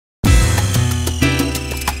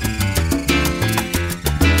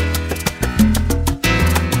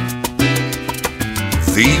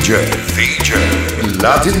DJ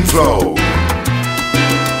LatinFlow.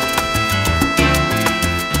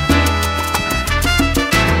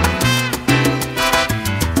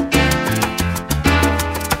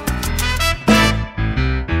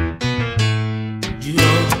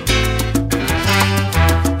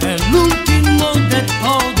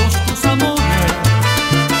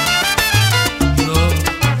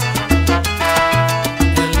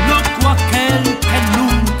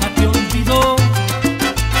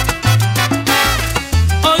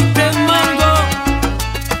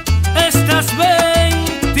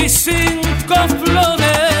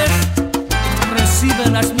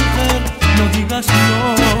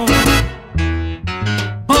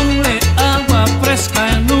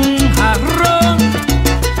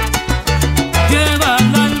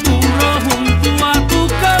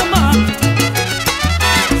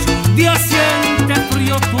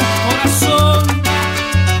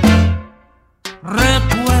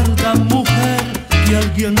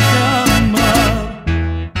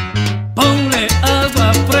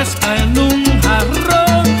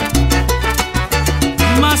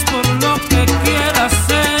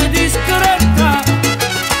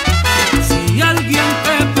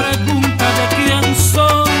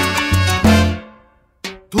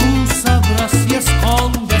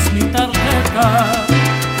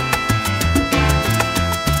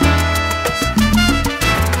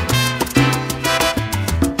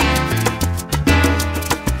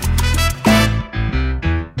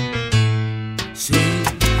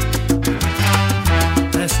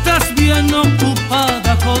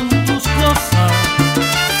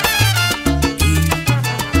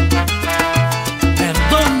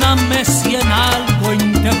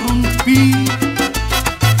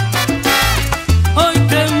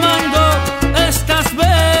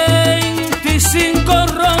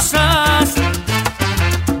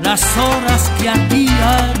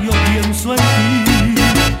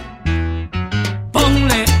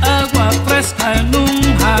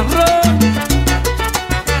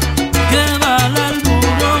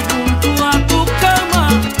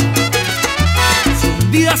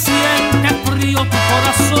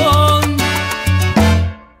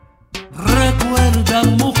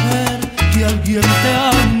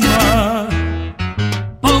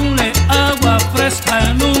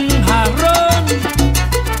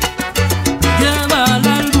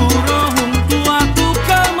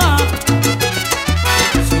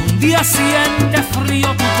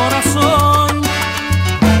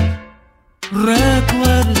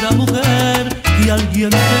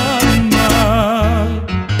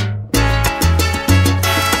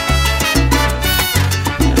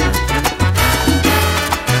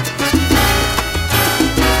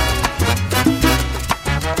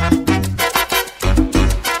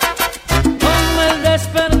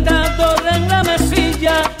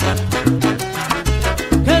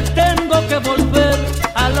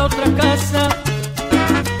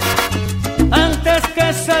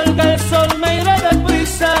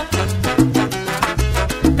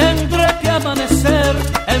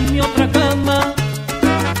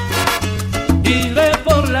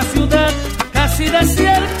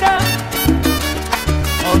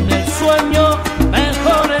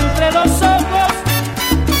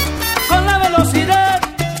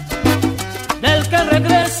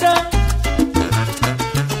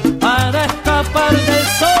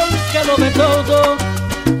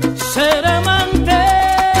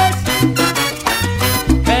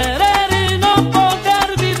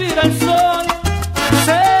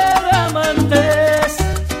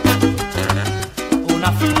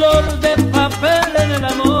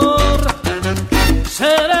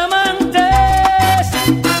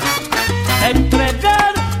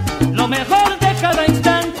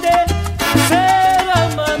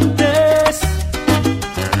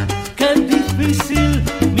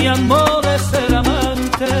 Mi amor es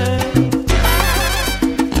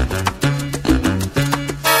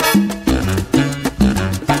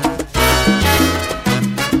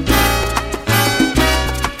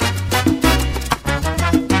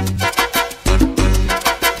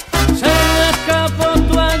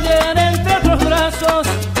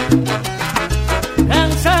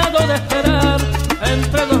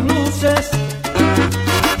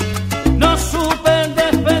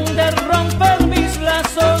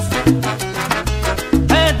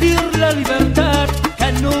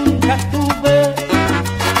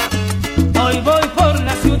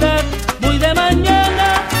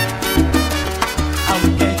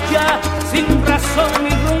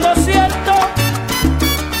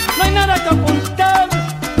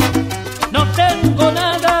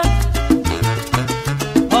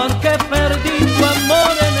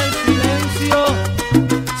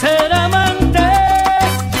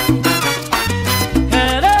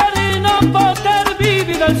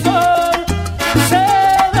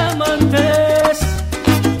Ser amantes,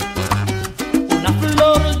 una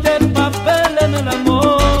flor de papel en el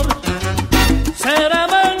amor. Ser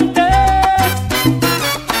amantes,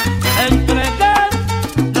 entregar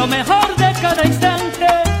lo mejor de cada instante.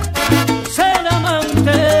 Ser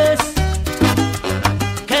amantes,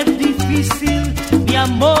 qué difícil, mi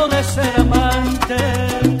amor, es ser amante.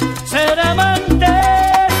 Ser amante,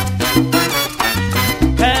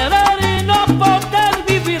 querer y no poder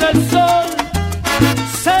vivir el sol.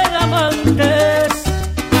 Ser amantes,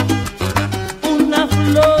 una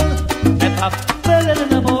flor de papel en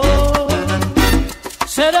el amor.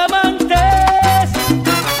 Ser amantes,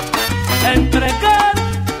 entregar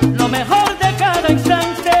lo mejor de cada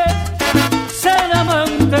instante. Ser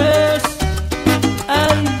amantes,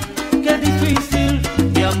 ay, qué difícil,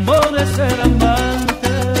 mi amor, es ser amante.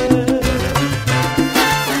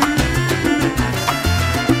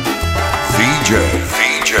 DJ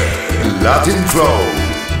LatinFlow.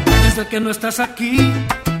 Desde que no estás aquí,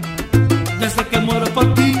 desde que muero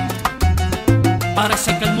por ti,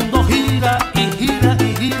 parece que el mundo gira y gira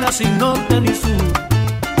y gira sin norte ni sur.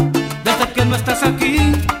 Desde que no estás aquí,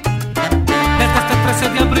 desde este 13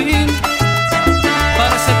 de abril,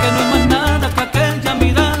 parece que no hay más nada que aquella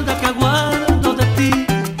mirada que guardo de ti.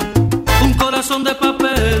 Un corazón de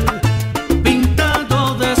papel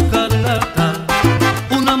pintado de escarlata,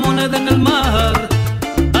 una moneda en el mar.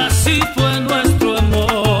 Así fue nuestro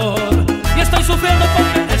amor. Y estoy sufriendo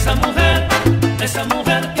porque esa mujer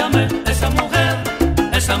que amé, esa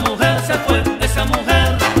mujer se fue. Esa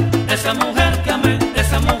mujer que amé,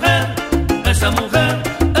 esa mujer,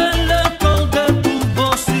 el eco de tu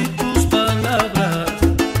voz y tus palabras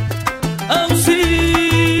aún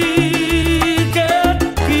sigue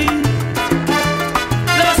aquí.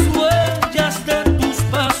 Las huellas de tus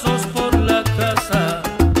pasos por la casa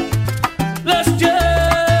las llevo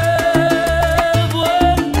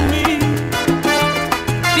en mí,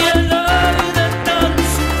 y el aire tan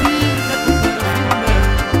sutil de tu perfume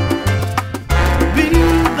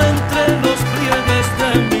vive entre los pliegues de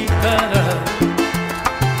mi cara.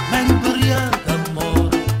 Me embriaga, amor,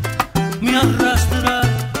 me arrastra,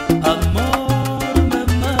 amor, me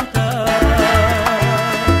mata.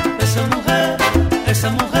 Esa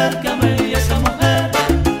mujer que amé, y esa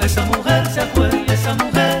mujer se fue. Y esa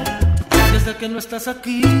mujer, desde que no estás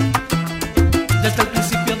aquí, desde el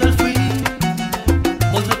principio del fin,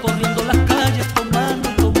 voy recorriendo las calles, tomando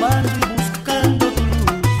y buscando tu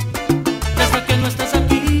luz. Desde que no estás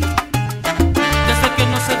aquí, desde que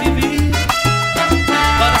no sé vivir,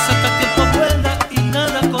 parece que el tiempo vuela y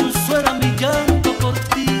nada consuela mi llanto por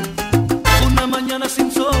ti. Una mañana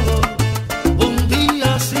sin sol, un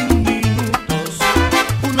día sin minutos,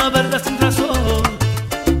 una verdad sin razón.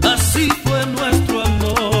 Así fue nuestro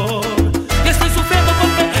amor. Y estoy sufriendo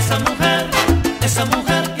porque esa mujer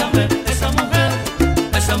que amé, esa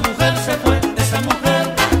mujer se fue. Esa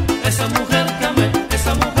mujer que amé,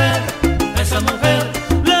 esa mujer,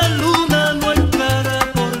 la luna no encara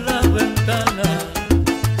por la ventana.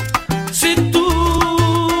 Si tú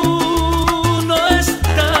no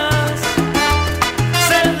estás,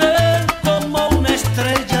 se ve como una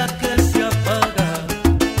estrella que se apaga.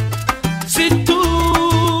 Si tú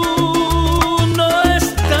no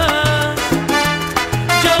estás,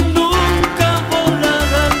 ya nunca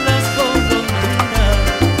volarán las golondrinas,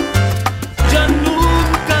 ya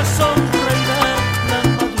nunca sonreirá la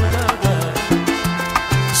madrugada.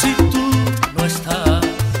 Si tú no estás,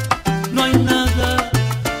 no hay nada,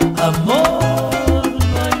 amor,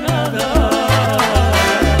 no hay nada.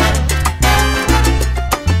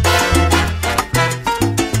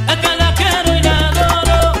 Es que la quiero y la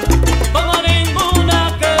adoro como ninguna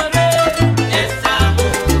que ve. Esa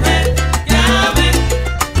mujer que amé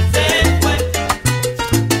se fue.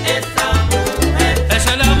 Esa mujer es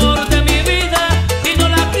el amor de mi vida y no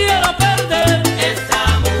la quiero perder. Esa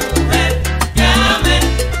mujer que amé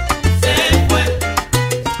se fue.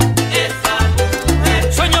 Esa mujer,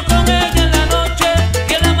 sueño con ella en la noche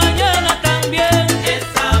y en la mañana también.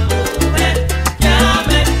 Esa mujer que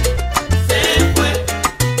amé se fue.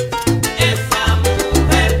 Esa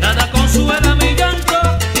mujer, nada consuela mi llanto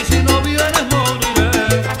y si no vienes moriré.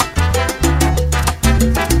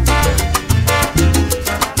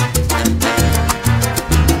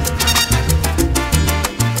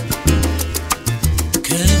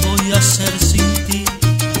 ¿Qué voy a hacer sin ti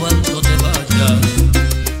cuando te vayas?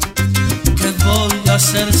 ¿Qué voy a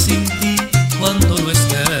hacer sin ti cuando no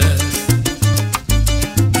estés?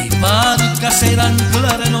 Mi barca será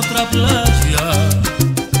anclar en otra playa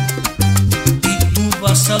y tú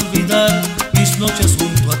vas a olvidar mis noches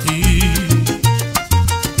junto a ti.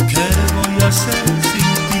 ¿Qué voy a hacer sin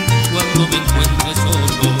ti cuando me encuentre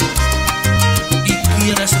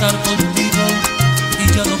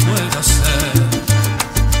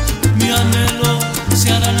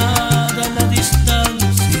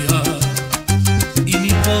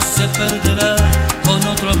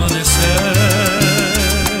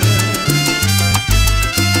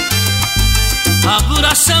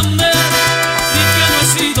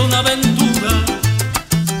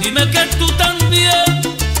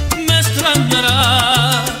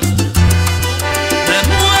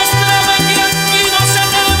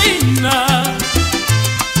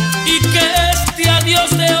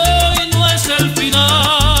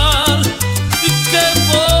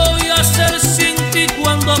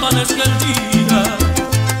amanezca el día.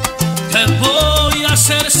 ¿Qué voy a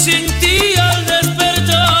hacer sin ti al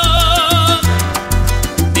despertar?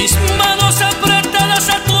 Mis manos apretadas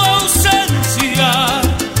a tu ausencia.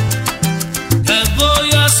 ¿Qué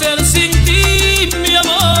voy a hacer sin ti, mi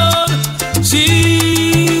amor,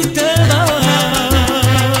 si te vas?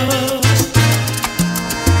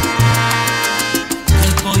 ¿Qué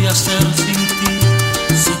voy a hacer sin ti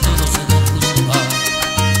si todo se derrumba?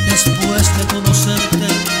 Después de conocerte,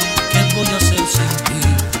 ¿qué voy a hacer sin ti?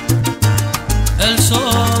 El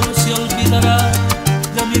sol se olvidará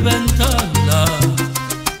de mi ventana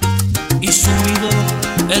y sumido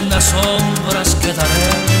en las sombras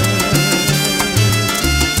quedaré.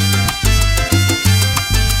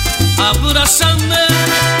 Abrázame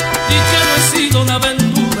y que no he sido una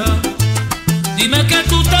aventura. Dime que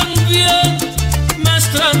tú también me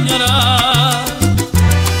extrañarás.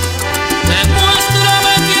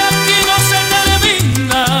 Demuéstrame que aquí no se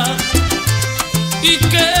termina y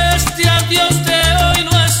que este adiós de hoy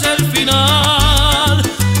no es el final.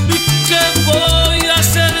 ¿Y qué voy a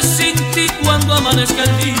hacer sin ti cuando amanezca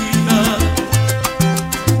el día?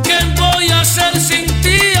 ¿Qué voy a hacer sin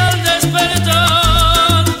ti al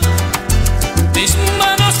despertar? Mis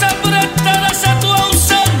manos apretadas a tu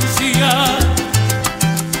ausencia.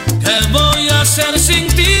 ¿Qué voy a hacer sin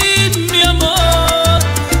ti, mi amor,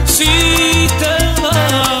 si te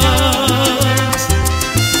vas?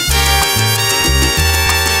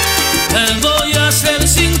 ¿Qué voy a hacer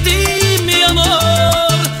sin ti, mi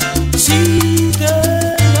amor, si te vas?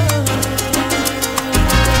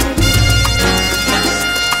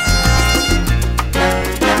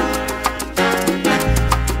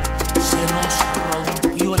 Se nos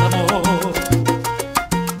rompió el amor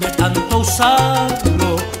de tanto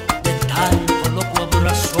usarlo, de tanto loco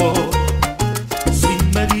abrazo sin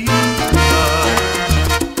medida,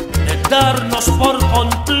 de darnos por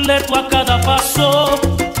completo a cada paso.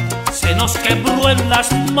 Se nos quebró en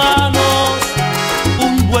las manos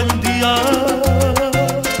un buen día.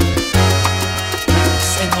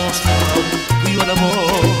 Se nos rompió el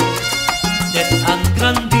amor de tan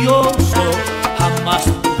grandioso, jamás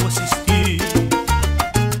pudo existir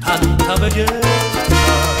tanta belleza.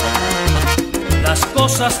 Las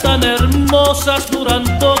cosas tan hermosas duran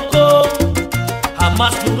poco,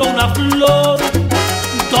 jamás duró una flor,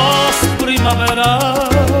 dos primaveras.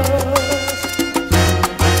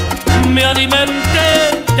 Me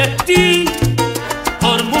alimenté de ti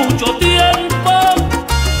por mucho tiempo,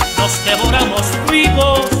 nos devoramos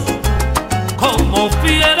vivos como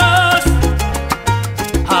fieras.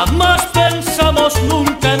 Jamás pensamos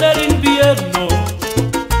nunca en el invierno,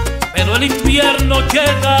 pero el invierno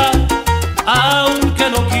llega aunque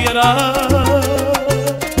no quiera.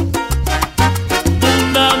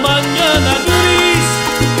 Una mañana gris,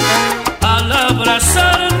 al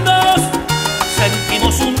abrazarnos,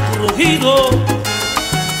 sentimos un crujido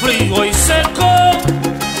frío y seco.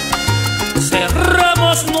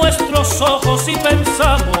 Cerramos nuestros ojos y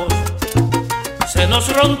pensamos, se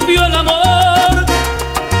nos rompió el amor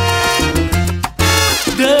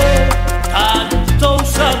de tanto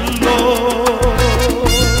usarlo.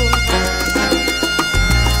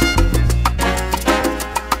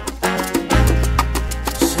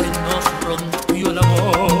 Se nos rompió el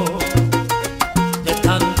amor de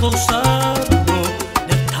tanto usarlo,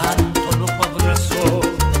 de tanto loco abrazo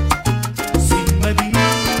sin medida,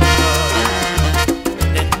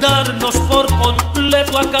 de darnos por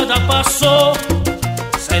completo a cada paso.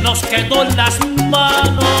 Se nos quedó en las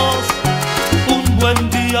manos un buen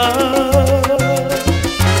día.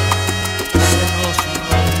 Se nos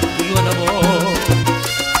rompió el amor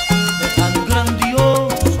de tan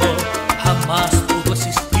grandioso, jamás pudo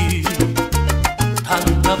existir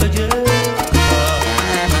tanta belleza.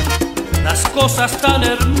 Las cosas tan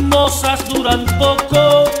hermosas duran poco,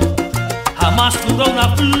 jamás duró una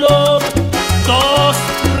flor, dos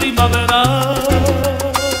primaveras.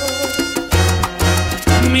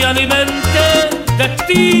 Me alimenté de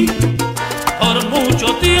ti por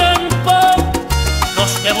mucho tiempo,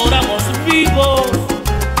 nos devoramos vivos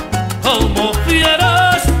como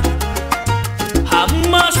fieras.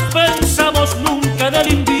 Jamás pensamos nunca en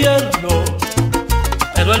el invierno,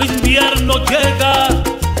 pero el invierno llega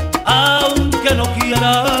aunque no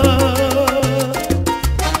quiera.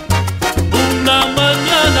 Una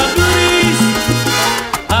mañana gris,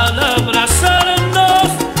 al abrazarnos,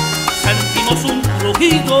 sentimos un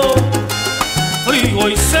crujido frío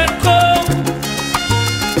y seco.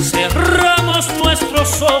 Cerramos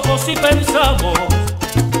nuestros ojos y pensamos,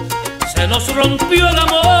 se nos rompió el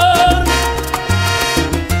amor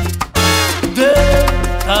de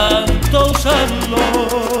tanto usarlo.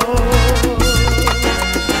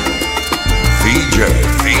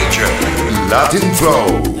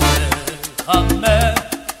 LatinFlow. Déjame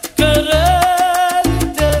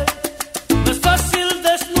quererte, no es fácil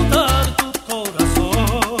desnudar tu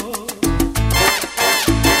corazón.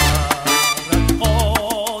 Para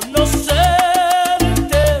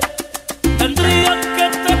conocerte, tendría que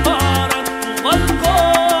trepar a tu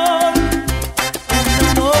balcón. Una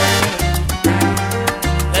noche,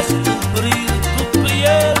 descubrir tu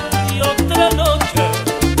piel y otra noche,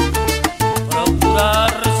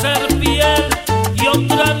 procurar ser fiel y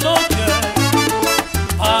otra noche,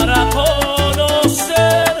 para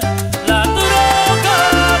conocer la droga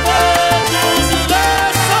de tus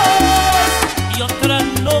besos y otra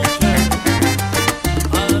noche,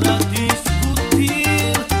 para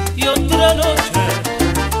discutir y otra noche,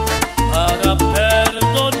 para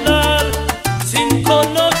perdonar 5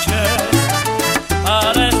 noches,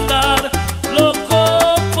 para estar loco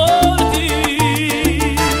por ti.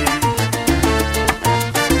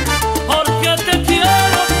 Porque te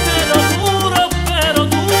quiero, te lo juro, pero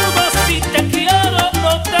dudo si te quiero o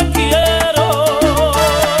no te quiero.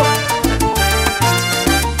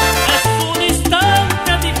 Es un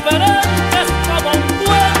instante diferente, es como un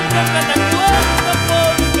cuento que te cuento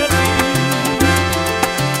porque sí.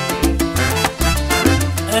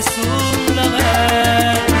 Es un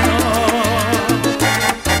lamento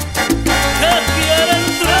que quiere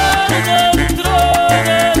entrar dentro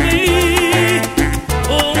de mí,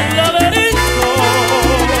 un laberinto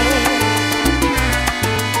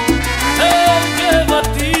en que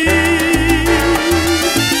batí.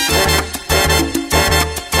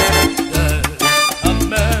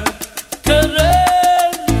 Déjame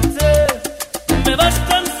quererte, me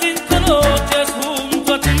bastan 5 noches junto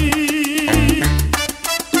a ti.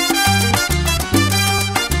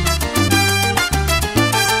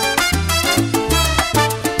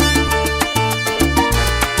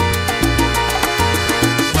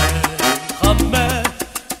 Déjame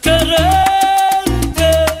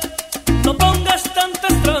quererte, no pongas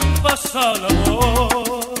tantas trampas al amor.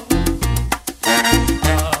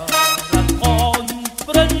 Para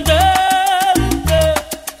comprenderte,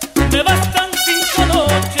 me bastan 5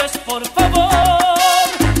 noches, por favor.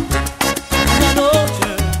 Una noche,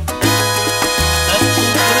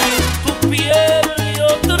 descubrir tu piel y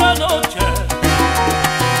otra noche,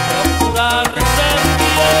 procurar ser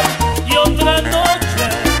fiel y otra noche,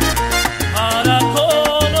 para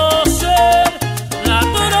conocer la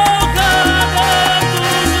droga de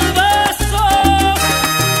tus besos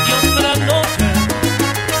y otra noche,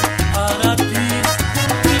 para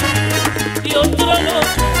discutir y otra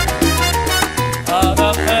noche, para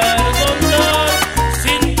perdonar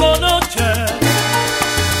 5 noches,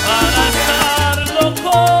 para estar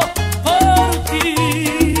loco por ti.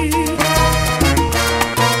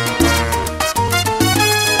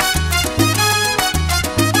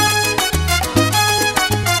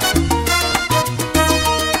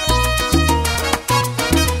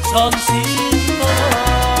 Son